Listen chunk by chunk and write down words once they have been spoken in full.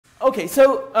Okay,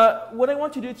 so what I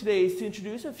want to do today is to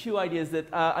introduce a few ideas that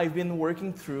I've been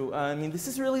working through. I mean, this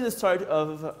is really the start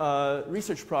of a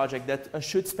research project that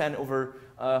should span over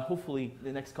hopefully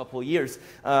the next couple of years.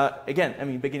 Again, I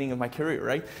mean, beginning of my career,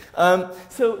 right?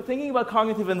 So thinking about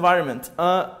cognitive environment.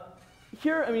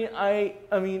 Here,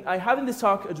 I have in this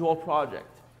talk a dual project.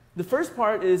 The first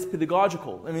part is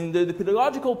pedagogical. I mean, the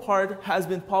pedagogical part has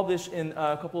been published in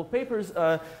a couple of papers,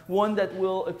 one that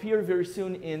will appear very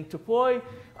soon in Topoi.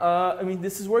 I mean,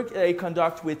 this is work I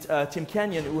conduct with Tim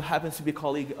Kenyon, who happens to be a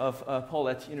colleague of Paul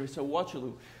at University of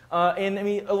Waterloo. And I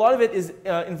mean, a lot of it is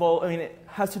involved, I mean, it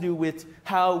has to do with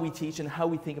how we teach and how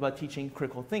we think about teaching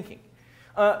critical thinking.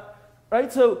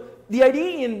 Right? So the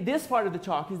idea in this part of the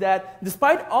talk is that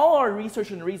despite all our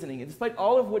research and reasoning, and despite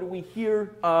all of what we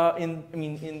hear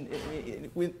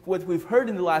with what we've heard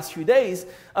in the last few days,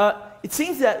 it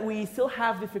seems that we still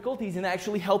have difficulties in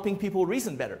actually helping people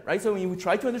reason better, right? So when we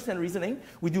try to understand reasoning,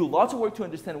 we do lots of work to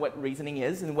understand what reasoning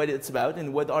is and what it's about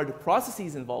and what are the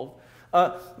processes involved.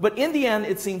 But in the end,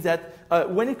 it seems that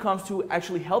when it comes to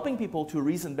actually helping people to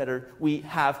reason better, we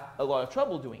have a lot of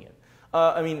trouble doing it.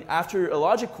 I mean, after a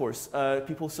logic course,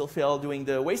 people still fail doing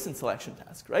the Wason selection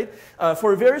task, right?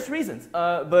 For various reasons.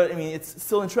 But I mean, it's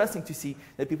still interesting to see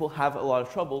that people have a lot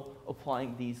of trouble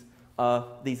applying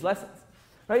these lessons,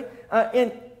 right?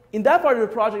 And in that part of the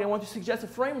project, I want to suggest a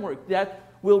framework that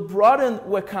will broaden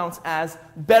what counts as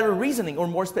better reasoning, or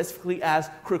more specifically as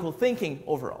critical thinking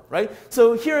overall, right?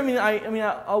 So here,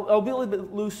 I'll be a little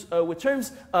bit loose with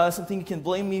terms, something you can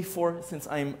blame me for since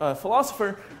I'm a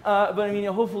philosopher, but I mean,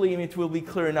 hopefully it will be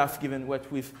clear enough given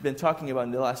what we've been talking about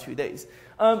in the last few days.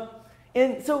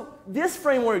 And so this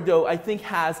framework, though, I think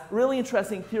has really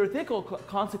interesting theoretical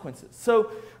consequences. So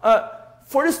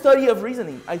for the study of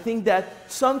reasoning, I think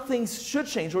that some things should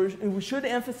change, or we should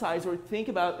emphasize or think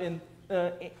about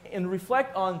and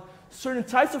reflect on certain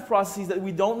types of processes that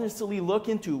we don't necessarily look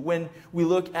into when we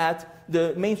look at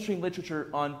the mainstream literature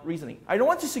on reasoning. I don't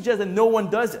want to suggest that no one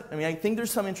does it. I mean, I think there's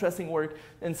some interesting work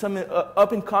and some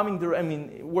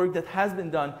up-and-coming work that has been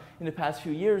done in the past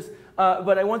few years,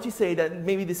 but I want to say that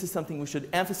maybe this is something we should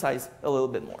emphasize a little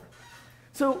bit more.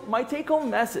 So my take-home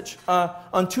message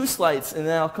on 2 slides, and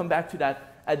then I'll come back to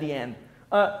that at the end.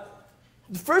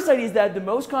 The first idea is that the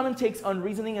most common takes on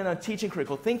reasoning and on teaching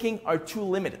critical thinking are too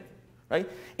limited, right?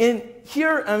 And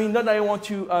here, I mean, not that I want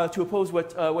to oppose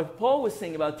what Paul was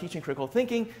saying about teaching critical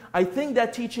thinking. I think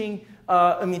that teaching,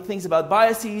 things about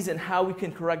biases and how we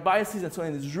can correct biases and so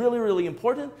on is really, really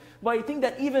important. But I think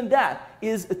that even that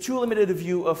is a too limited a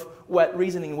view of what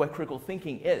reasoning and what critical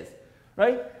thinking is.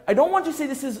 Right? I don't want to say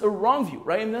this is a wrong view,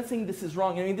 right? I'm not saying this is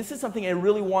wrong. I mean, this is something I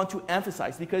really want to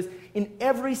emphasize because in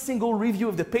every single review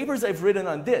of the papers I've written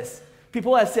on this,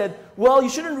 people have said, well, you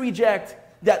shouldn't reject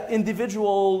that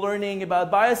individual learning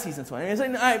about biases and so on.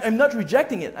 And I'm not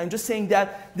rejecting it. I'm just saying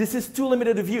that this is too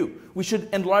limited a view. We should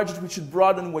enlarge it. We should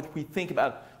broaden what we think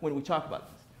about when we talk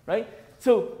about this, right?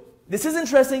 So this is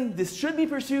interesting. This should be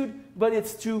pursued, but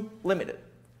it's too limited,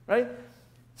 right?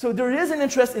 So there is an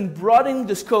interest in broadening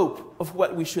the scope of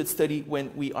what we should study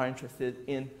when we are interested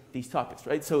in these topics,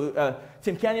 right? So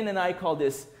Tim Kenyon and I call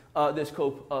this the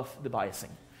scope of the biasing.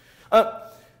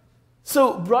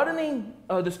 So broadening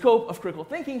the scope of critical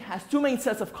thinking has 2 main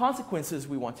sets of consequences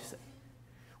we want to say.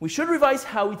 We should revise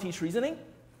how we teach reasoning,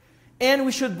 and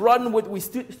we should broaden what we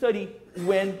study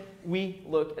when we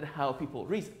look at how people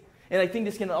reason. And I think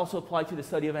this can also apply to the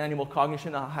study of animal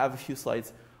cognition. I'll have a few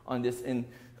slides on this in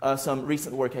some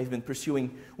recent work I've been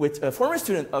pursuing with a former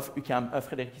student of UQAM,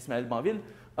 Frédéric Ismaël Banville,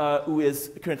 who is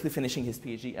currently finishing his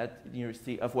PhD at the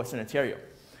University of Western Ontario.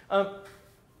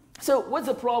 So what's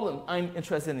the problem I'm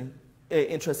interested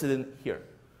in here?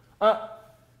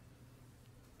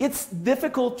 It's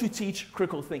difficult to teach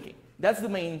critical thinking. That's the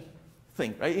main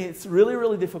thing, right? It's really,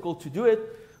 really difficult to do it.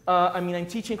 I'm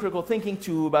teaching critical thinking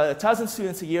to about 1,000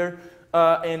 students a year.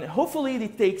 And hopefully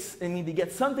they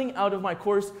get something out of my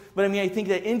course, but I think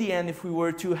that in the end, if we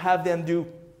were to have them do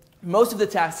most of the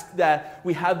tasks that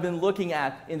we have been looking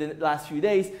at in the last few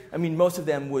days, most of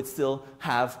them would still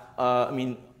have,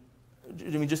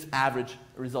 just average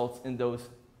results in those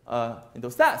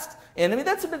tasks. And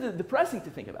that's a bit depressing to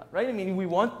think about, right? We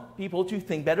want people to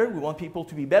think better, we want people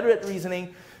to be better at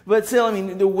reasoning, but still,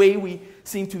 the way we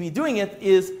seem to be doing it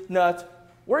is not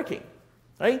working,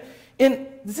 right? And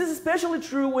this is especially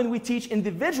true when we teach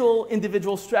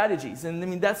individual strategies.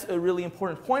 And that's a really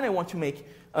important point I want to make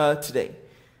today.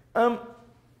 The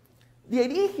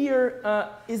idea here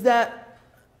is that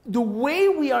the way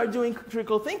we are doing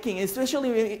critical thinking,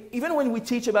 especially even when we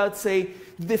teach about, say,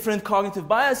 different cognitive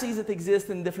biases that exist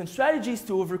and different strategies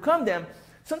to overcome them,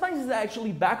 sometimes it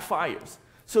actually backfires.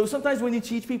 So sometimes when you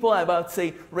teach people about,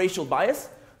 say, racial bias,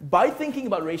 by thinking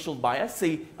about racial bias,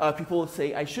 say, people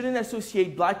say, I shouldn't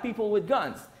associate black people with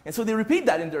guns. And so they repeat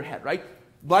that in their head, right?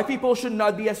 Black people should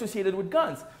not be associated with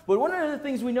guns. But one of the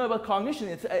things we know about cognition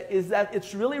is that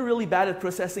it's really, really bad at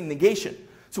processing negation.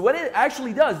 So what it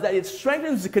actually does is that it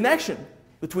strengthens the connection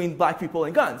between black people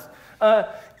and guns.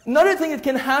 Another thing that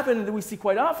can happen that we see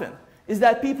quite often is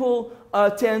that people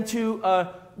tend to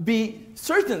be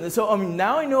certain. So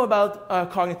now I know about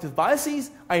cognitive biases.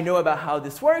 I know about how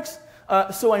this works.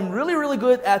 So I'm really, really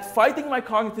good at fighting my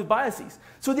cognitive biases.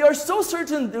 So they are so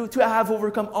certain to have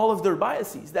overcome all of their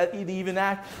biases that they even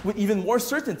act with even more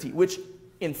certainty, which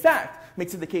in fact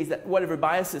makes it the case that whatever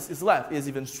biases is left is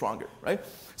even stronger, right?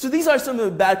 So these are some of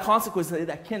the bad consequences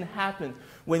that can happen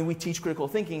when we teach critical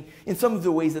thinking in some of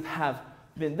the ways that have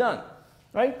been done,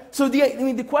 right? So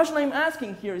the question I'm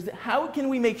asking here is that how can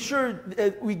we make sure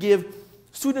that we give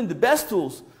students the best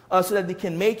tools so that they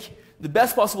can make the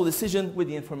best possible decision with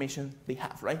the information they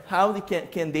have, right? How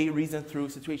can they reason through a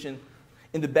situation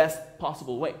in the best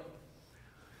possible way?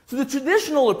 So the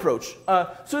traditional approach,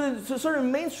 so the sort of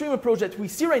mainstream approach that we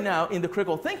see right now in the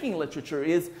critical thinking literature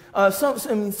is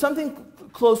something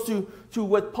close to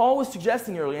what Paul was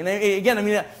suggesting earlier. And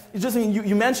again,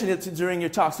 you mentioned it during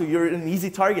your talk, so you're an easy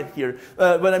target here.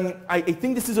 But I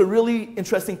think this is a really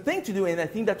interesting thing to do, and I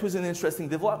think that was an interesting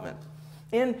development.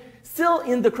 And still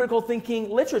in the critical thinking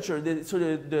literature,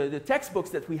 the textbooks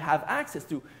that we have access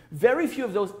to, very few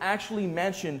of those actually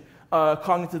mention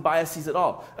cognitive biases at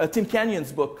all. Tim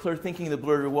Kenyon's book, Clear Thinking the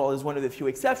Blurred Wall, is one of the few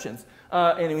exceptions.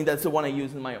 And that's the one I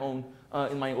use in my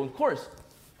own course,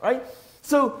 right?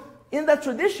 So in that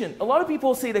tradition, a lot of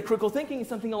people say that critical thinking is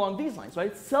something along these lines,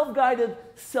 right? Self-guided,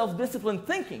 self-disciplined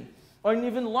thinking, or an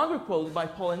even longer quote by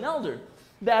Paul and Elder,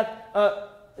 that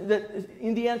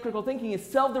in the end, critical thinking is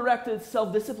self-directed,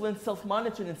 self-disciplined,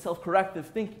 self-monitored, and self-corrective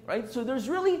thinking, right? So there's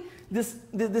really this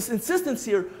insistence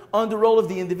here on the role of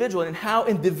the individual and how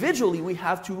individually we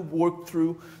have to work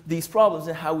through these problems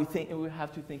and how we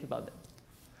have to think about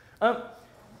them.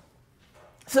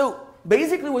 So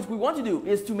basically what we want to do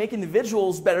is to make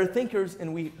individuals better thinkers,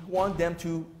 and we want them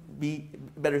to be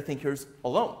better thinkers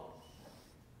alone.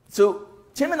 So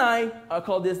Tim and I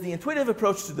call this the intuitive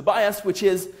approach to the bias, which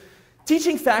is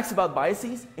teaching facts about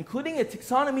biases, including a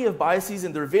taxonomy of biases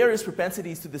and their various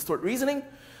propensities to distort reasoning,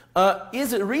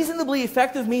 is a reasonably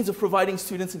effective means of providing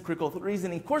students in critical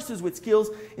reasoning courses with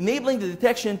skills enabling the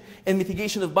detection and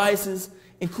mitigation of biases,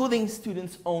 including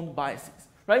students' own biases.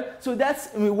 Right? So that's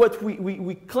what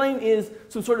we claim is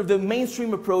some sort of the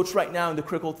mainstream approach right now in the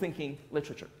critical thinking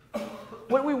literature.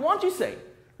 What we want to say,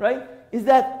 right, is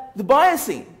that the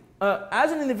biasing,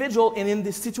 as an individual and in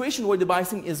the situation where the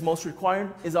biasing is most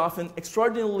required, is often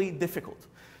extraordinarily difficult.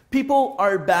 People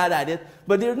are bad at it,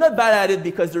 but they're not bad at it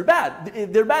because they're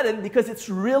bad. They're bad at it because it's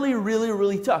really, really,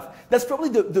 really tough. That's probably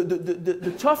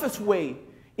the toughest way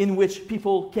in which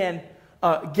people can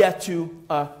get to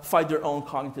fight their own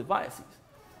cognitive biases.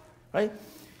 Right?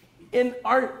 And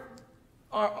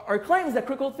our claim is that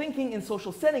critical thinking in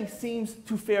social settings seems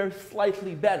to fare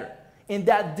slightly better, and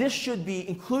that this should be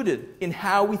included in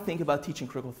how we think about teaching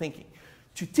critical thinking.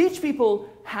 To teach people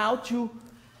how to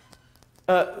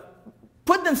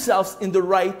put themselves in the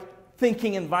right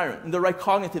thinking environment, in the right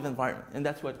cognitive environment, and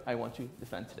that's what I want to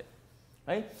defend today.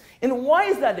 Right? And why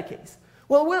is that the case?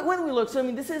 Well, when we look, so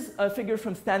this is a figure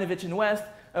from Stanovich and West.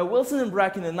 Wilson and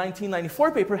Brack in the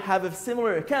 1994 paper have a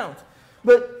similar account.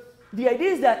 But the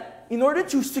idea is that in order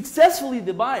to successfully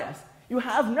debias, you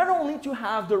have not only to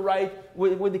have the right,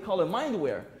 what they call a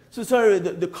mindware, so sorry,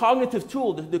 the cognitive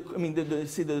tool,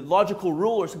 say the logical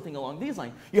rule or something along these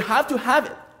lines. You have to have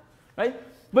it, right?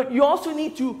 But you also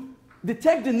need to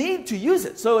detect the need to use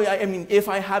it. So if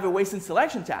I have a waste and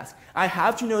selection task, I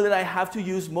have to know that I have to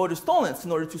use modus tollens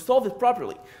in order to solve it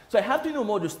properly. So I have to know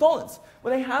modus tollens,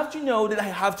 but I have to know that I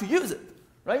have to use it,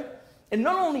 right? And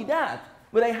not only that,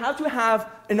 but I have to have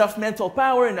enough mental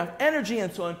power, enough energy,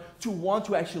 and so on to want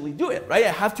to actually do it, right?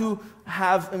 I have to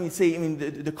have,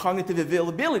 the cognitive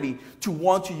availability to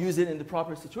want to use it in the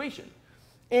proper situation.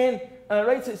 And,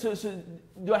 right, so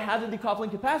do I have the decoupling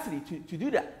capacity to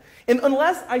do that? And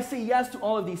unless I say yes to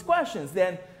all of these questions,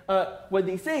 then what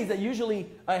they say is that usually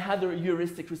I have the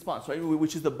heuristic response, right,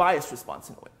 which is the biased response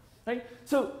in a way, right?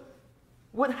 So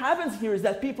what happens here is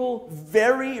that people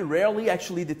very rarely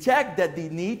actually detect that they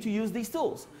need to use these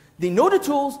tools. They know the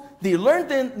tools, they learn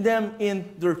them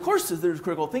in their courses, their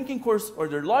critical thinking course or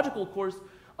their logical course,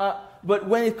 but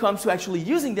when it comes to actually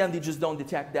using them, they just don't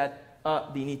detect that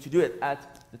they need to do it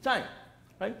at the time,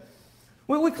 right?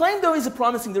 What we claim, though, is a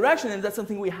promising direction, and that's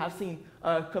something we have seen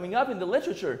coming up in the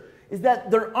literature, is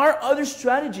that there are other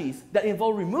strategies that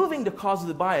involve removing the cause of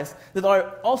the bias that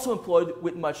are also employed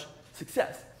with much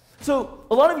success. So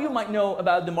a lot of you might know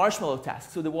about the marshmallow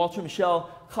task, so the Walter Mischel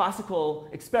classical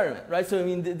experiment, right? So I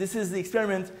mean, this is the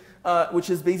experiment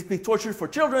which is basically torture for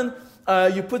children.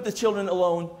 You put the children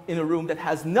alone in a room that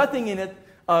has nothing in it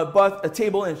but a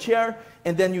table and a chair,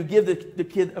 and then you give the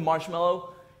kid a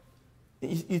marshmallow.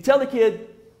 You tell the kid,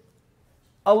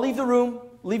 I'll leave the room,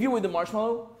 leave you with the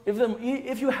marshmallow.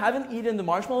 If you haven't eaten the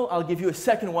marshmallow, I'll give you a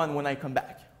second one when I come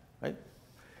back, right?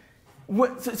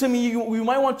 So I mean, you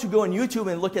might want to go on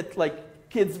YouTube and look at like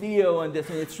kids' video on this,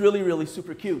 and it's really, really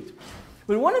super cute.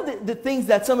 But one of the things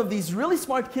that some of these really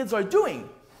smart kids are doing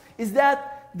is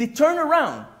that they turn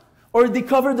around or they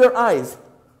cover their eyes,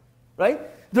 right?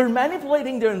 They're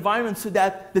manipulating their environment so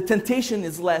that the temptation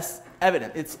is less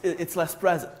evident, it's less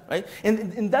present, right?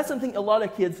 And that's something a lot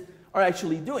of kids are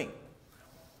actually doing.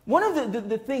 One of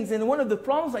the things, and one of the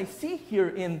problems I see here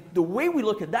in the way we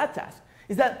look at that task,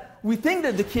 is that we think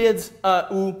that the kids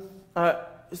who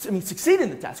succeed in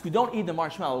the task, who don't eat the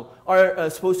marshmallow, are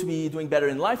supposed to be doing better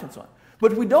in life and so on.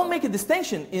 But we don't make a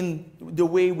distinction in the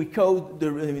way we code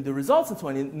the results and so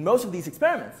on. In most of these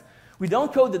experiments, we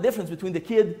don't code the difference between the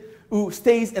kid who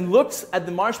stays and looks at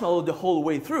the marshmallow the whole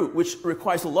way through, which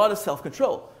requires a lot of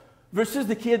self-control, versus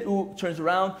the kid who turns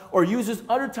around or uses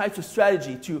other types of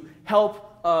strategy to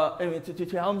help, to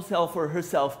help himself or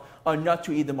herself not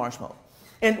to eat the marshmallow.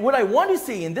 And what I want to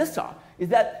see in this talk is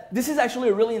that this is actually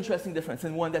a really interesting difference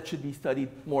and one that should be studied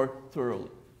more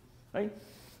thoroughly, right?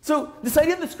 So this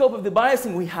idea of the scope of the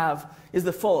biasing we have is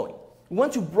the following. We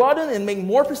want to broaden and make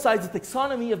more precise the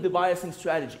taxonomy of the biasing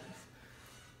strategies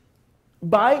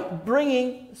by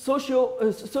bringing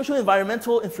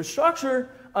socio-environmental infrastructure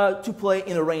to play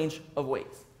in a range of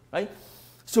ways, right?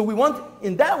 So we want,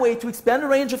 in that way, to expand the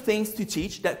range of things to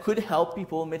teach that could help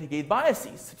people mitigate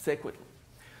biases subsequently.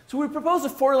 So we propose a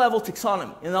 4-level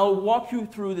taxonomy, and I'll walk you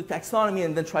through the taxonomy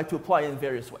and then try to apply it in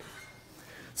various ways.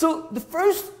 So the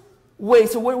first way,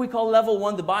 so what we call level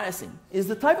 1 debiasing, is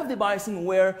the type of debiasing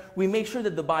where we make sure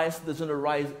that the bias doesn't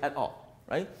arise at all,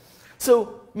 right?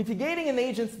 So mitigating an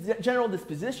agent's general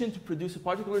disposition to produce a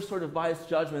particular sort of biased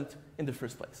judgment in the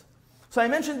first place. So I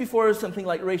mentioned before something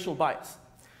like racial bias.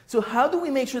 So how do we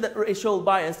make sure that racial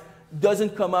bias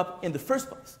doesn't come up in the first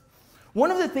place? One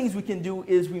of the things we can do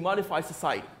is we modify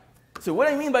society. So what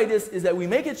I mean by this is that we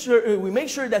make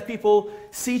sure that people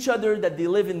see each other, that they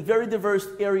live in very diverse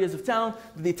areas of town,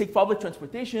 that they take public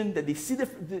transportation, that they see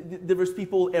diverse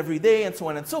people every day, and so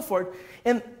on and so forth.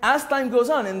 And as time goes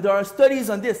on, and there are studies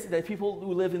on this, that people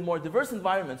who live in more diverse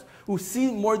environments, who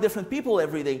see more different people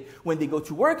every day when they go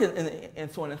to work and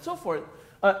so on and so forth,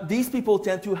 these people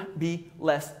tend to be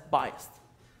less biased,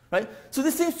 right? So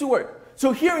this seems to work.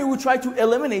 So here we would try to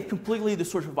eliminate completely the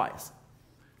source of bias.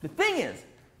 The thing is,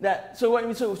 so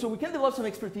we can develop some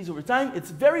expertise over time.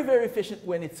 It's very, very efficient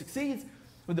when it succeeds.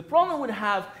 But the problem we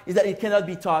have is that it cannot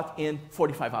be taught in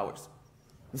 45 hours.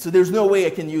 So there's no way I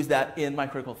can use that in my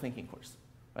critical thinking course,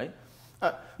 right?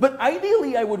 But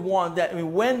ideally, I would want that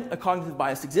when a cognitive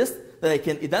bias exists, that I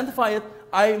can identify it,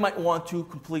 I might want to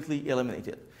completely eliminate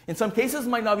it. In some cases, it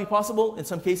might not be possible. In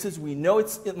some cases, we know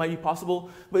it might be possible,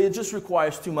 but it just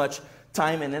requires too much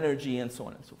time and energy and so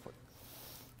on and so forth.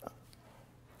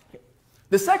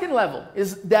 The second level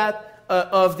is that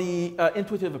of the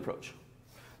intuitive approach.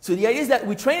 So the idea is that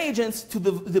we train agents to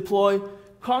deploy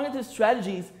cognitive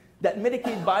strategies that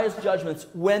mitigate biased judgments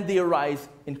when they arise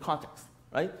in context,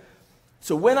 right?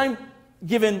 So when I'm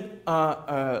given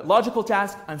a logical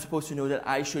task, I'm supposed to know that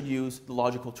I should use the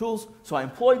logical tools. So I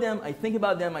employ them, I think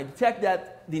about them, I detect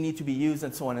that they need to be used,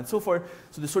 and so on and so forth.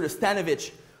 So the sort of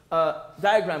Stanovich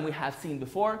diagram we have seen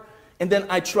before. And then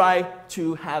I try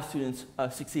to have students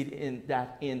succeed in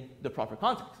that in the proper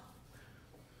context.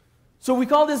 So we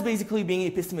call this basically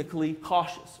being epistemically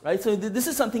cautious, right? So this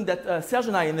is something that Serge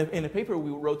and I, in a paper we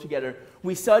wrote together,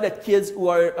 we saw that kids who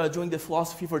are doing the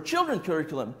philosophy for children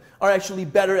curriculum are actually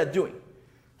better at doing.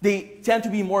 They tend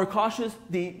to be more cautious.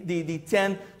 They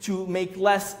tend to make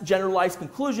less generalized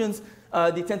conclusions.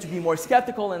 They tend to be more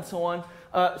skeptical and so on.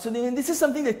 So this is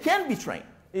something that can be trained.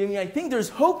 I mean, I think there's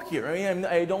hope here.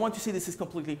 I don't want to say this is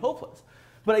completely hopeless.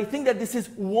 But I think that this is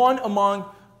one among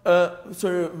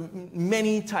sort of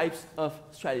many types of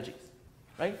strategies,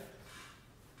 right?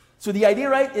 So the idea,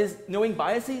 right, is knowing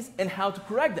biases and how to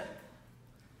correct them.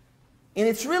 And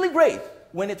it's really great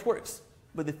when it works.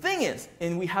 But the thing is,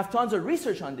 and we have tons of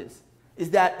research on this,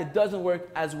 is that it doesn't work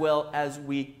as well as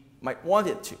we might want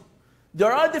it to.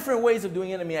 There are different ways of doing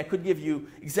it. I mean, I could give you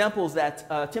examples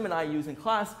that Tim and I use in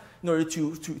class in order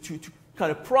to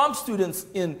kind of prompt students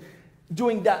in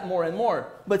doing that more and more.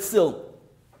 But still,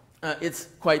 it's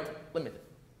quite limited.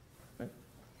 Right?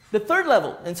 The third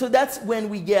level, and so that's when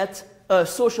we get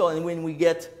social and when we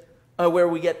get where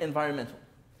we get environmental.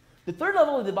 The third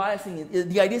level of the biasing is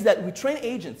the idea is that we train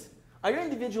agents, either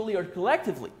individually or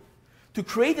collectively, to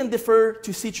create and defer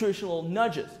to situational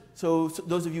nudges. So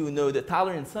those of you who know the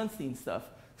Tyler and Sunstein stuff,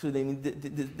 so they mean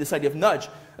this idea of nudge,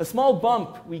 a small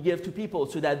bump we give to people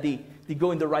so that they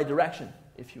go in the right direction,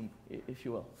 if you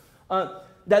will.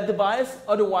 That the bias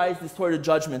otherwise distorted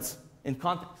judgments in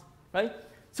context, right?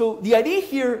 So the idea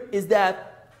here is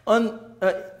that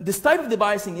this type of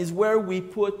debiasing is where we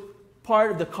put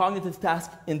part of the cognitive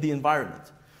task in the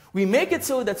environment. We make it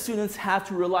so that students have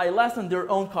to rely less on their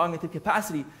own cognitive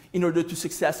capacity in order to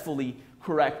successfully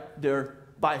correct their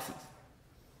biases.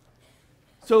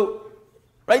 So,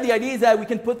 right, the idea is that we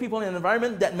can put people in an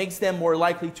environment that makes them more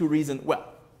likely to reason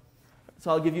well. So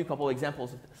I'll give you a couple of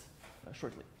examples of this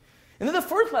shortly. And then the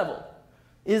fourth level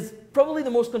is probably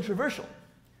the most controversial,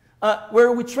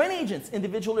 where we train agents,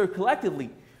 individually or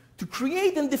collectively, to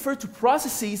create and defer to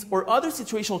processes or other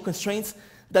situational constraints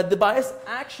that debias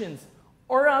actions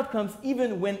or outcomes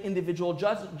even when individual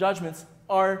judgments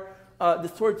are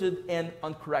distorted and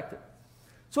uncorrected.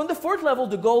 So in the fourth level,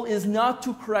 the goal is not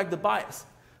to correct the bias,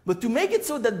 but to make it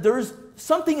so that there's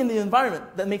something in the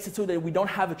environment that makes it so that we don't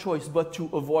have a choice but to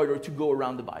avoid or to go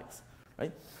around the bias.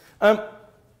 Right?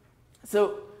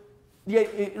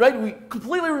 We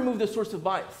completely remove the source of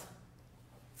bias,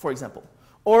 for example.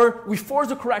 Or we force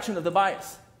the correction of the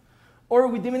bias. Or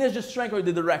we diminish the strength or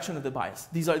the direction of the bias.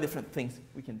 These are different things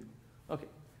we can do. Okay.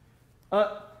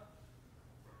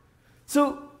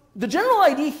 So the general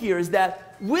idea here is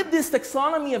that with this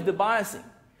taxonomy of the biasing,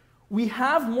 we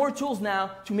have more tools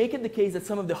now to make it the case that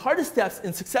some of the hardest steps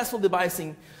in successful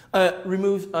debiasing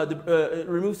remove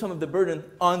some of the burden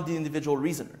on the individual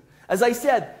reasoner. As I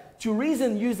said, to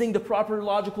reason using the proper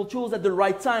logical tools at the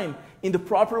right time, in the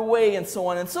proper way, and so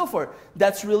on and so forth,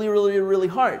 that's really, really, really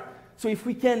hard. So if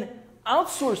we can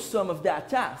outsource some of that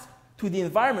task to the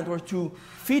environment or to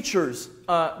features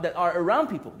that are around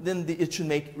people, then it should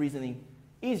make reasoning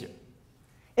easier.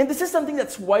 And this is something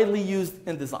that's widely used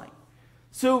in design.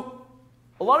 So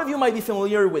a lot of you might be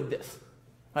familiar with this,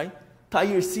 right? Tie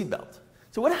your seatbelt.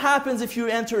 So what happens if you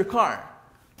enter a car,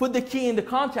 put the key in the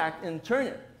contact and turn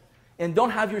it, and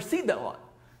don't have your seatbelt on?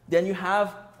 Then you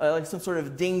have like some sort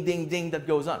of ding, ding, ding that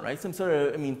goes on, right? Some sort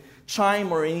of,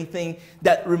 chime or anything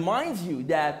that reminds you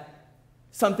that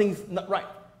something's not right,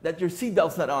 that your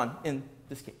seatbelt's not on in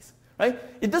this case, right?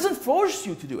 It doesn't force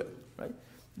you to do it, right?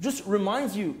 It just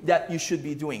reminds you that you should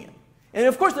be doing it. And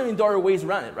of course, there are ways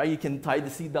around it, right? You can tie the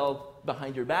seatbelt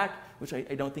behind your back, which I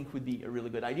don't think would be a really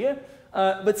good idea.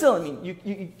 But still,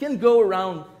 you can go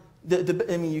around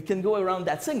you can go around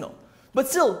that signal. But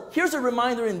still, here's a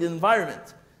reminder in the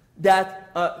environment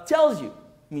that tells you,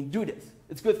 do this.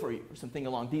 It's good for you, or something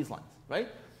along these lines, right?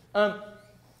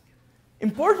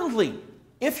 Importantly,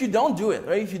 if you don't do it,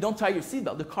 right, if you don't tie your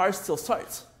seatbelt, the car still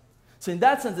starts. So in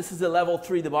that sense, this is a level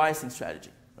 3 debiasing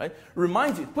strategy, right?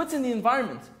 Reminds you, puts in the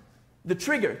environment the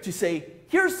trigger to say,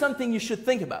 here's something you should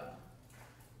think about.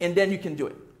 And then you can do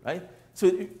it, right? So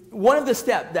one of the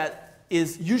steps that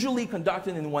is usually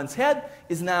conducted in one's head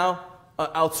is now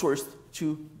outsourced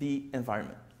to the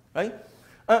environment, right?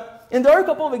 And there are a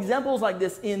couple of examples like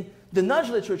this in the nudge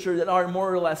literature that are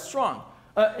more or less strong.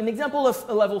 An example of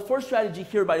a level 4 strategy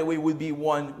here, by the way, would be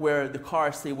one where the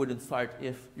car, say, wouldn't start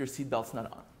if your seatbelt's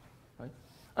not on,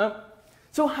 right?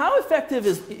 So how effective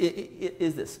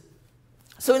is this?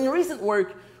 So in recent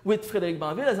work with Frédéric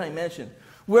Banville, as I mentioned,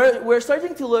 we're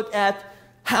starting to look at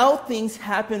how things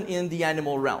happen in the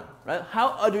animal realm, right? How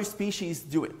other species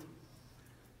do it.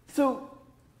 So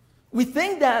we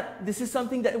think that this is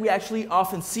something that we actually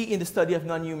often see in the study of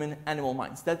non-human animal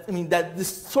minds. That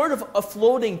this sort of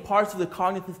offloading parts of the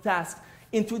cognitive task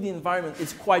into the environment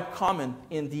is quite common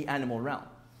in the animal realm.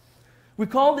 We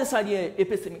call this idea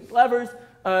epistemic levers.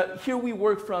 Here we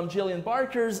work from Gillian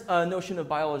Barker's notion of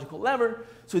biological lever.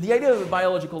 So the idea of a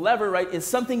biological lever, right, is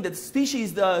something that the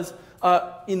species does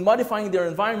in modifying their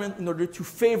environment in order to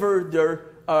favor their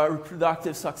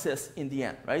reproductive success in the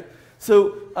end, right?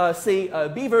 So say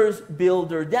beavers build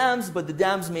their dams, but the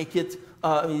dams make it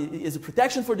is a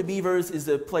protection for the beavers, is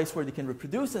a place where they can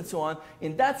reproduce and so on.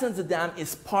 In that sense, the dam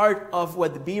is part of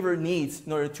what the beaver needs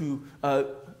in order to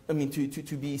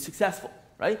to be successful,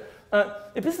 right?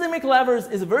 Epistemic levers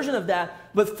is a version of that,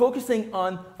 but focusing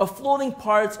on offloading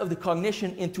parts of the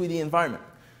cognition into the environment,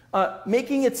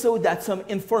 making it so that some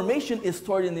information is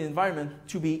stored in the environment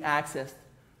to be accessed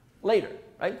later,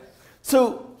 right?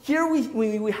 So here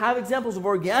we have examples of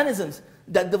organisms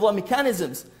that develop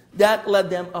mechanisms that let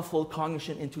them offload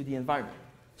cognition into the environment.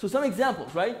 So some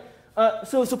examples, right?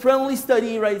 So probability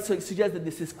study, right, so it suggests that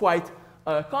this is quite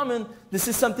common. This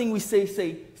is something we see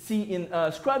in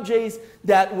scrub jays,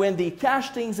 that when they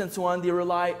cache things and so on, they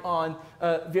rely on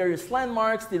various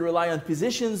landmarks, they rely on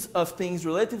positions of things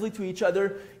relatively to each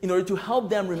other in order to help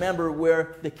them remember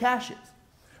where the cache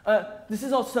is. This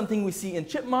is also something we see in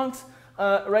chipmunks,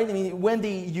 right? I mean, when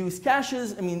they use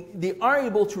caches, I mean, they are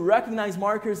able to recognize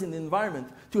markers in the environment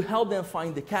to help them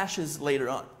find the caches later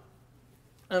on.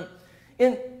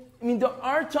 And I mean, there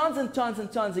are tons and tons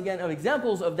and tons, again, of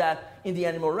examples of that in the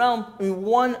animal realm. I mean,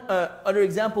 one other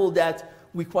example that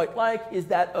we quite like is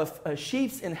that of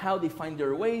sheep and how they find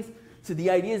their ways. So the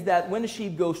idea is that when a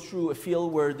sheep goes through a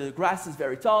field where the grass is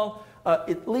very tall,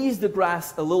 it leaves the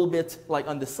grass a little bit like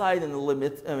on the side and a little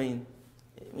bit, I mean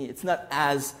it's not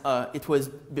as it was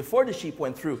before the sheep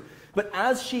went through. But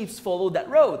as sheep follow that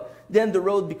road, then the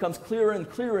road becomes clearer and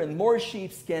clearer and more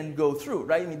sheep can go through,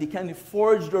 right? I mean, they can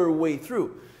forge their way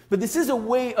through. But this is a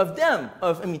way of them,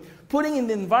 putting in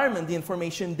the environment the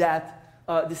information that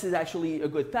this is actually a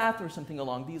good path or something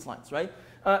along these lines, right?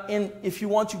 And if you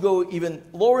want to go even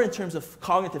lower in terms of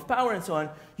cognitive power and so on,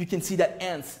 you can see that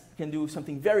ants can do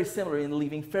something very similar in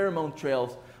leaving pheromone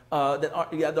trails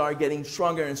that are getting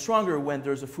stronger and stronger when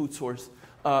there's a food source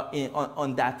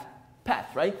on that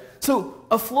path, right? So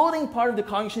a floating part of the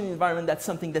cognition environment, that's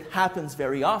something that happens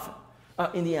very often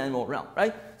in the animal realm,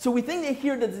 right? So we think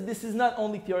here that this is not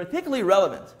only theoretically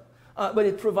relevant, but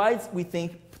it provides, we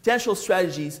think, potential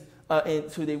strategies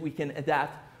so that we can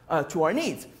adapt to our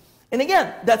needs. And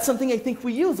again, that's something I think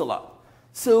we use a lot.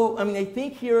 So, I mean, I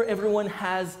think here everyone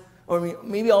has, or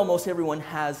maybe almost everyone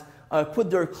has put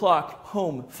their clock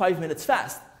home 5 minutes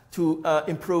fast to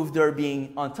improve their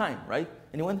being on time, right?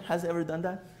 Anyone has ever done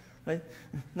that? Right?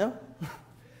 No?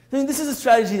 I mean, this is a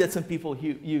strategy that some people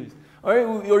use.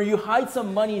 Or you hide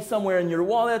some money somewhere in your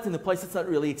wallet in a place that's not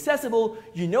really accessible.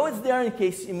 You know it's there in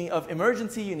case of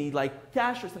emergency. You need like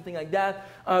cash or something like that.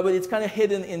 But it's kind of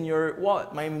hidden in your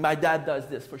wallet. My dad does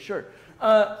this for sure.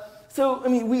 So, I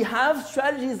mean, we have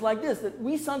strategies like this that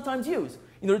we sometimes use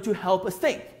in order to help us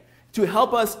think, to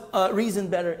help us reason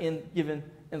better in given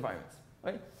environments.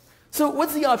 Right? So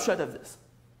what's the upshot of this?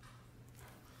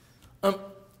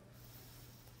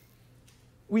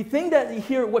 We think that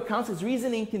here what counts as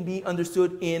reasoning can be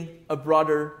understood in a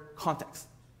broader context,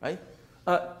 right?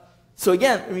 So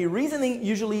again, I mean, reasoning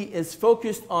usually is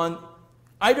focused on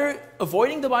either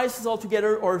avoiding the biases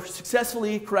altogether or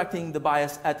successfully correcting the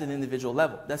bias at an individual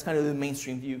level. That's kind of the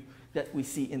mainstream view that we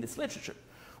see in this literature.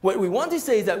 What we want to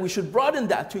say is that we should broaden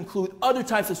that to include other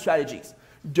types of strategies,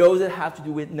 those that have to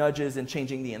do with nudges and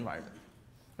changing the environment,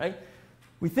 right?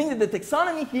 We think that the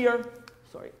taxonomy here,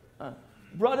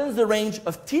 broadens the range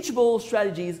of teachable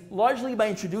strategies largely by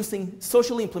introducing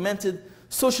socially implemented,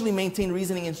 socially maintained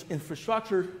reasoning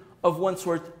infrastructure of one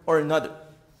sort or another.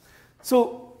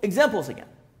 So examples again.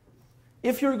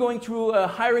 If you're going through a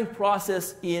hiring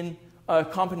process in a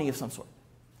company of some sort,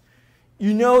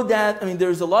 you know that, I mean,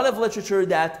 there's a lot of literature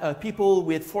that people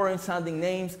with foreign-sounding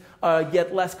names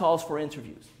get less calls for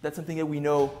interviews. That's something that we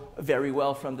know very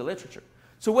well from the literature.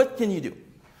 So what can you do?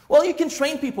 Well, you can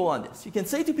train people on this. You can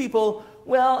say to people,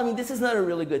 well, I mean, this is not a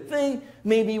really good thing.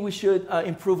 Maybe we should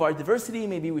improve our diversity.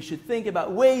 Maybe we should think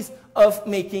about ways of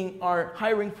making our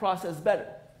hiring process better.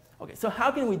 Okay, so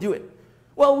how can we do it?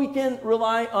 Well, we can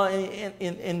rely on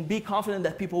and be confident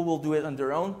that people will do it on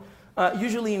their own.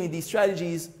 Usually, I mean, these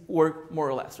strategies work more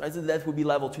or less, right? So that would be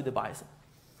level 2 debiasing.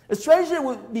 A strategy that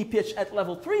would be pitched at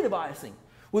level 3 debiasing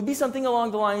would be something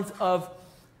along the lines of,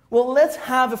 well, let's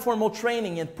have a formal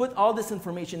training and put all this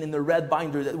information in the red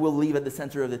binder that we'll leave at the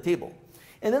center of the table.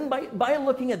 And then by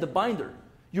looking at the binder,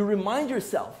 you remind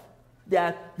yourself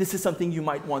that this is something you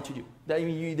might want to do.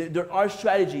 That there are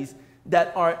strategies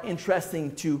that are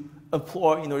interesting to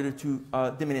employ in order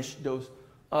to diminish those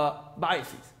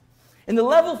biases. And the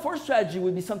level 4 strategy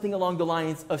would be something along the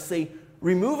lines of, say,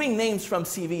 removing names from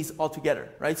CVs altogether,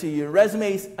 right? So your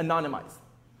resume is anonymized.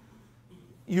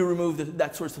 You remove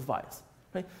that source of bias.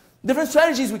 Right? Different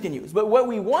strategies we can use, but what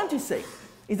we want to say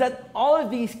is that all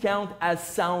of these count as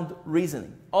sound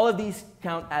reasoning. All of these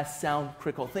count as sound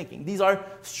critical thinking. These are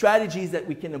strategies that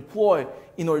we can employ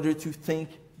in order to think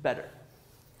better.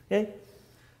 Okay?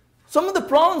 Some of the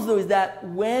problems, though, is that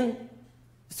when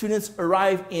students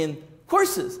arrive in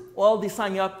courses, well, they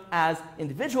sign up as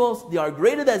individuals. They are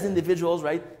graded as individuals,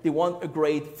 right? They want a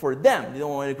grade for them. They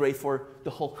don't want a grade for the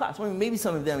whole class. Well, maybe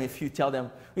some of them, if you tell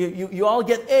them, you all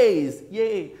get A's,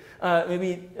 yay.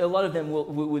 Maybe a lot of them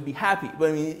would be happy. But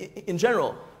I mean, in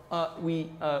general, we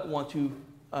want to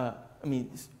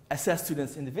assess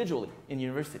students individually in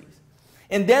universities.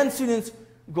 And then students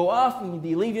go off, and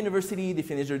they leave university, they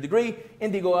finish their degree,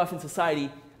 and they go off in society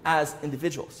as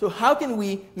individuals. So how can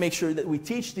we make sure that we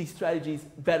teach these strategies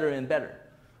better and better?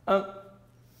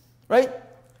 Right?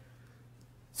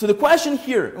 So the question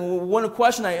here, one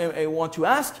question I want to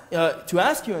ask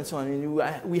you and so on,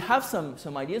 and we have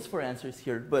some ideas for answers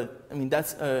here, but I mean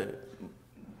that's a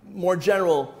more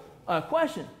general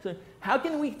question. So how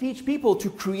can we teach people to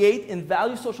create and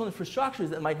value social infrastructures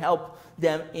that might help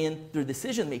them in their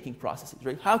decision-making processes,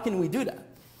 right? How can we do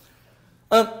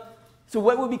that? So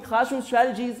what would be classroom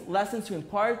strategies, lessons to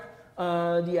impart,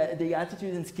 the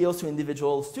attitudes and skills to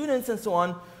individual students and so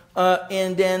on,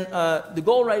 and then the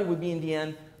goal, right, would be in the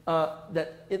end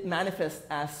that it manifests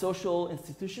as social,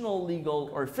 institutional, legal,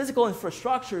 or physical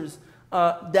infrastructures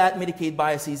that mitigate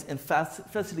biases and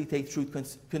facilitate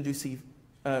truth conducive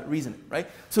reasoning, right?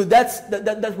 So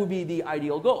that would be the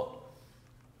ideal goal,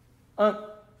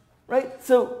 right?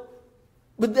 So,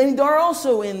 but then there are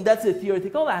also, and that's a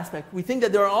theoretical aspect, we think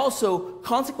that there are also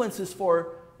consequences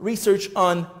for research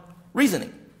on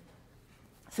reasoning.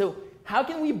 So how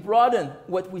can we broaden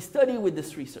what we study with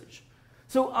this research?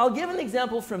 So I'll give an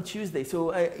example from Tuesday.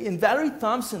 So in Valerie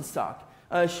Thompson's talk,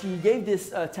 she gave this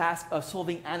task of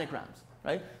solving anagrams,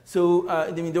 right? So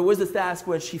I mean, there was this task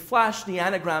where she flashed the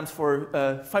anagrams for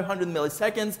 500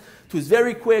 milliseconds. It was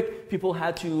very quick. People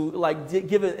had to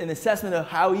give an assessment of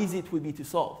how easy it would be to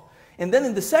solve. And then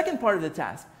in the second part of the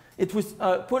task, it was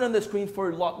put on the screen for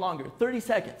a lot longer, 30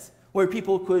 seconds, where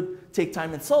people could take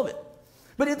time and solve it.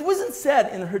 But it wasn't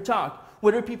said in her talk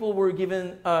whether people were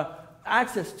given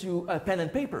access to a pen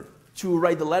and paper to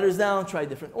write the letters down, try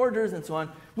different orders, and so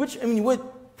on, which, I mean, would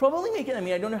probably make it, I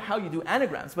mean, I don't know how you do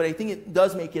anagrams, but I think it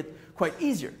does make it quite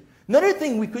easier. Another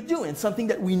thing we could do, and something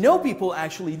that we know people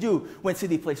actually do when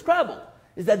they play Scrabble,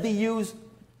 is that they use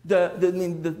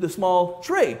the small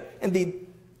tray, and they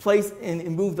place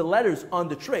and move the letters on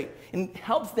the tray, and it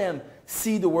helps them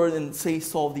see the word and, say,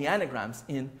 solve the anagrams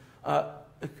in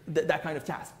that kind of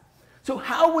task. So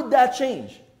how would that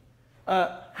change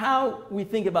how we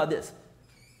think about this?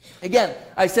 Again,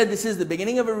 I said this is the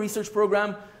beginning of a research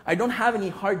program. I don't have any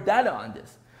hard data on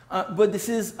this. But this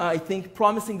is, I think,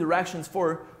 promising directions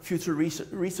for future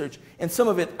research. And some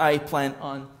of it I plan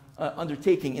on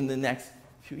undertaking in the next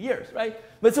few years, right?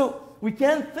 But so we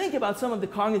can think about some of the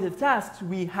cognitive tasks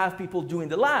we have people do in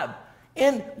the lab.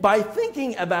 And by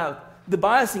thinking about the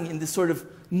biasing in this sort of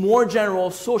more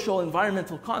general social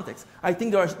environmental context, I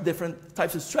think there are different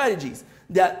types of strategies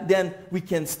that then we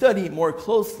can study more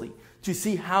closely to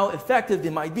see how effective they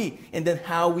might be, and then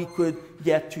how we could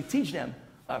get to teach them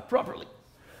properly.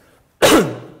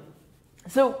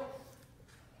 So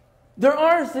there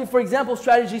are, say, for example,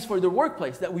 strategies for the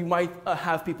workplace that we might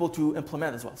have people to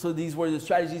implement as well. So these were the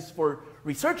strategies for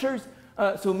researchers.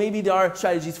 So maybe there are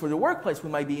strategies for the workplace we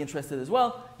might be interested as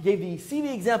well. Gave the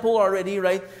CV example already,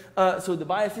 right? So the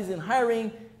biases in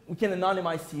hiring, we can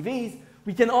anonymize CVs.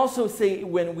 We can also say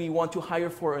when we want to hire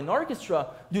for an orchestra,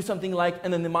 do something like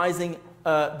anonymizing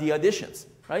the auditions,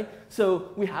 right?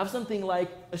 So we have something like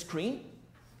a screen,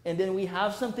 and then we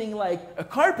have something like a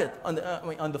carpet on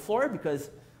the floor,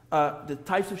 because the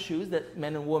types of shoes that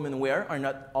men and women wear are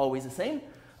not always the same,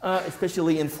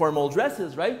 especially in formal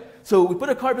dresses, right? So we put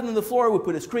a carpet on the floor, we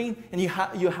put a screen, and you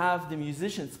have the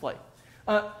musicians play.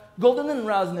 Golden and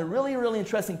Rouse, in a really, really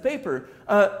interesting paper,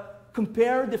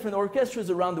 compare different orchestras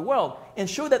around the world and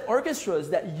show that orchestras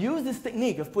that use this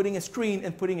technique of putting a screen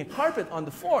and putting a carpet on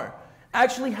the floor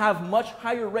actually have much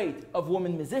higher rate of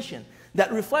women musicians.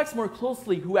 That reflects more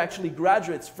closely who actually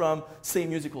graduates from, say,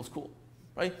 musical school,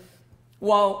 right?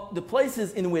 While the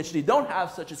places in which they don't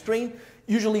have such a screen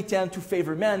usually tend to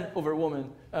favor men over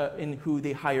women in who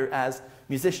they hire as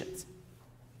musicians,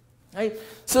 right?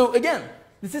 So again,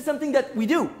 this is something that we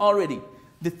do already.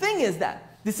 The thing is that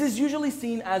this is usually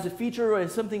seen as a feature or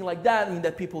something like that, I mean,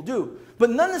 that people do,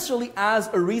 but not necessarily as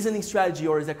a reasoning strategy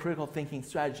or as a critical thinking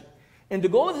strategy. And the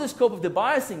goal of the scope of the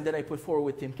biasing that I put forward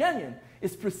with Tim Kenyon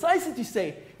is precisely to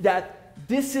say that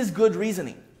this is good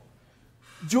reasoning.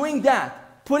 Doing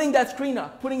that, putting that screen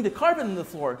up, putting the carpet on the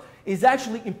floor, is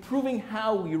actually improving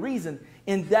how we reason,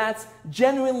 and that's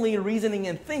genuinely reasoning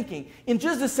and thinking in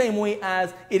just the same way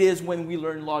as it is when we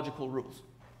learn logical rules,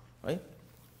 right?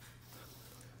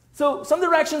 So some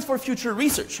directions for future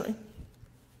research, right?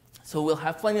 So we'll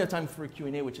have plenty of time for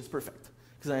Q&A, which is perfect,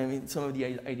 because I mean, some of the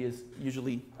ideas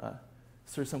usually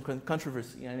stir some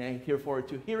controversy, and I'm here forward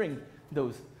to hearing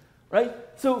those, right?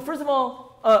 So first of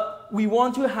all, we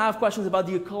want to have questions about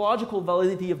the ecological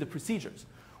validity of the procedures.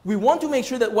 We want to make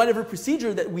sure that whatever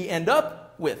procedure that we end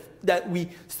up with, that we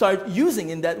start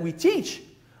using and that we teach,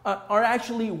 are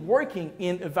actually working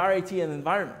in a variety of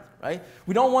environments, right?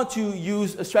 We don't want to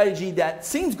use a strategy that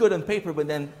seems good on paper, but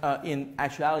then in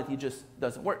actuality just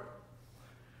doesn't work.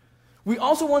 We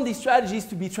also want these strategies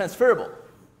to be transferable.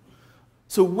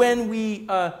 So when we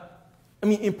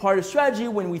impart a strategy,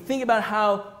 when we think about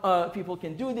how people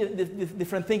can do the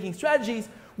different thinking strategies,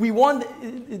 we want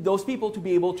those people to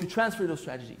be able to transfer those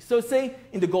strategies. So say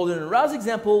in the golden arouse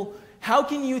example, how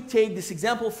can you take this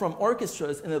example from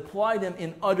orchestras and apply them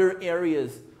in other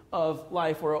areas of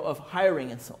life or of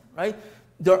hiring and so on, right?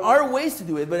 There are ways to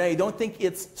do it, but I don't think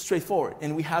it's straightforward,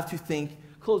 and we have to think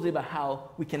closely about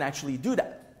how we can actually do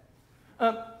that.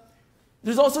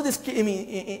 There's also this,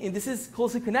 this is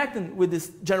closely connected with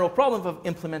this general problem of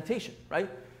implementation, right?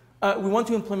 We want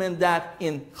to implement that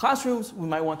in classrooms, we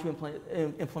might want to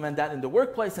implement that in the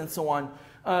workplace and so on,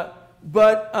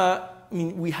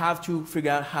 we have to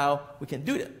figure out how we can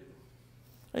do that,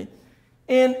 right?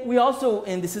 And we also,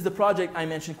 and this is the project I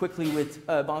mentioned quickly with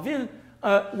Banville,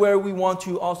 where we want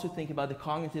to also think about the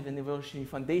cognitive and evolutionary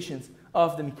foundations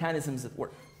of the mechanisms at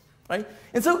work, right?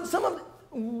 And so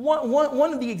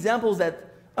one of the examples that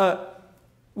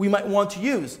we might want to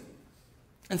use,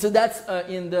 and so that's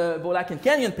in the Beaulac and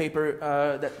Kenyon paper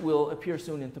that will appear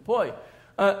soon in Topoi.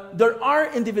 There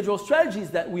are individual strategies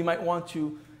that we might want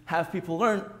to have people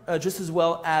learn just as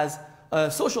well as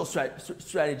social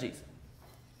strategies.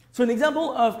 So an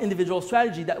example of individual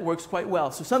strategy that works quite well,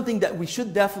 so something that we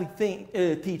should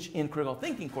definitely teach in critical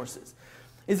thinking courses,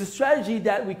 is a strategy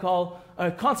that we call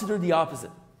consider the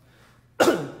opposite.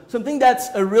 Something that's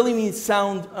really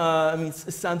sound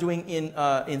doing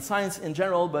in science in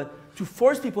general, but to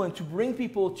force people and to bring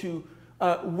people to,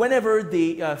 whenever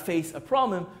they face a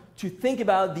problem, to think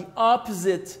about the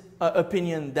opposite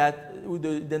opinion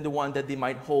than the one that they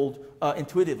might hold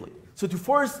intuitively. So to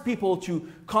force people to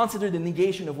consider the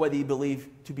negation of what they believe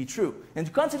to be true, and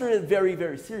to consider it very,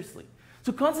 very seriously.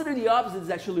 So consider the opposite is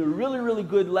actually a really, really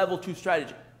good level 2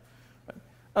 strategy.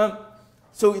 Right?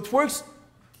 So it works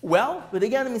well, but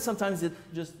again, sometimes it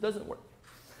just doesn't work.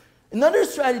 Another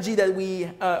strategy that we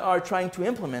are trying to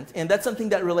implement, and that's something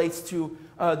that relates to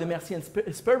the Mercier and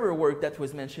Sperber work that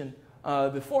was mentioned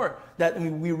before, that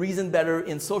we reason better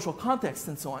in social contexts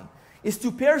and so on, is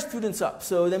to pair students up.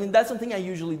 So that's something I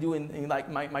usually do in like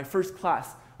my first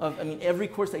class. Every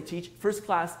course I teach, first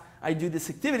class, I do this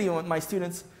activity with my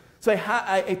students. So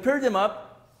I pair them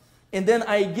up, and then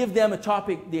I give them a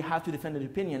topic they have to defend an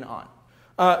opinion on.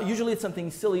 Usually it's something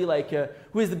silly like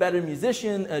who is the better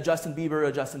musician, Justin Bieber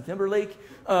or Justin Timberlake,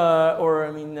 or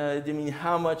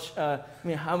how much I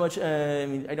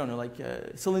don't know, like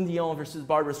Celine Dion versus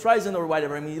Barbra Streisand or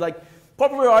whatever. Like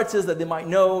popular artists that they might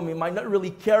know, might not really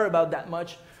care about that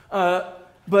much.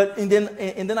 And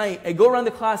then I go around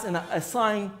the class and I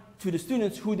assign to the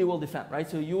students who they will defend, right?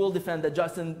 So you will defend that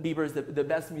Justin Bieber is the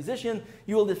best musician.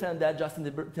 You will defend that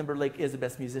Justin Timberlake is the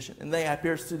best musician. And then I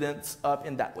pair students up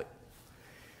in that way.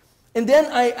 And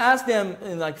then I ask them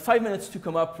in like 5 minutes to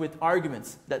come up with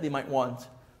arguments that they might want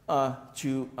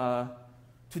to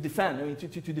defend,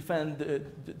 to defend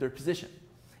their position.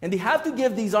 And they have to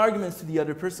give these arguments to the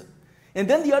other person. And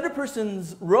then the other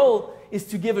person's role is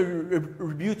to give a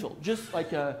rebuttal, just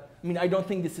like, I don't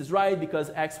think this is right because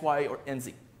X, Y, or and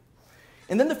Z.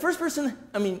 And then the first person,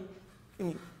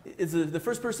 it's the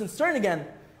first person's turn again.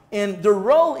 And the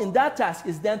role in that task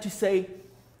is then to say,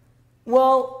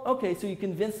 well, okay, so you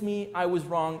convinced me I was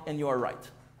wrong and you are right.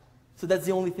 So that's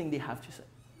the only thing they have to say.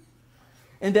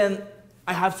 And then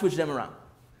I have switched them around.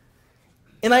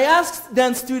 And I asked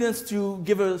then students to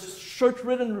give a short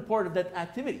written report of that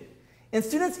activity. And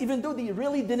students, even though they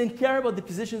really didn't care about the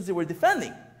positions they were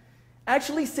defending,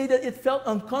 actually say that it felt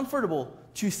uncomfortable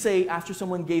to say after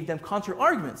someone gave them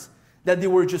counter-arguments that they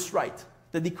were just right,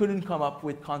 that they couldn't come up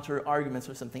with counter-arguments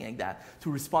or something like that to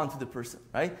respond to the person,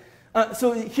 right?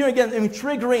 So here again,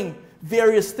 triggering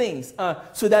various things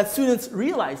so that students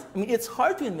realize, it's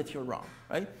hard to admit you're wrong,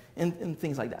 right? And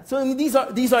things like that. So these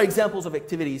are examples of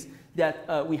activities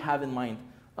that we have in mind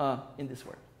in this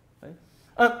work, right?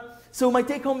 So my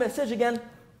take-home message again,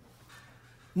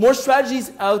 more strategies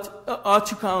ought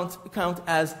to count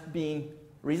as being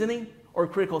reasoning or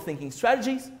critical thinking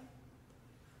strategies.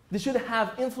 They should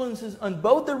have influences on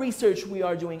both the research we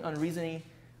are doing on reasoning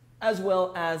as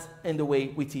well as in the way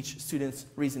we teach students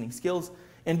reasoning skills.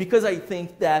 And because I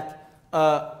think that,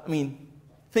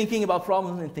 thinking about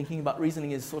problems and thinking about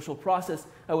reasoning is a social process,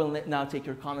 I will now take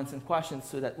your comments and questions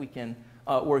so that we can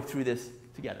work through this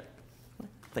together.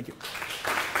 Thank you.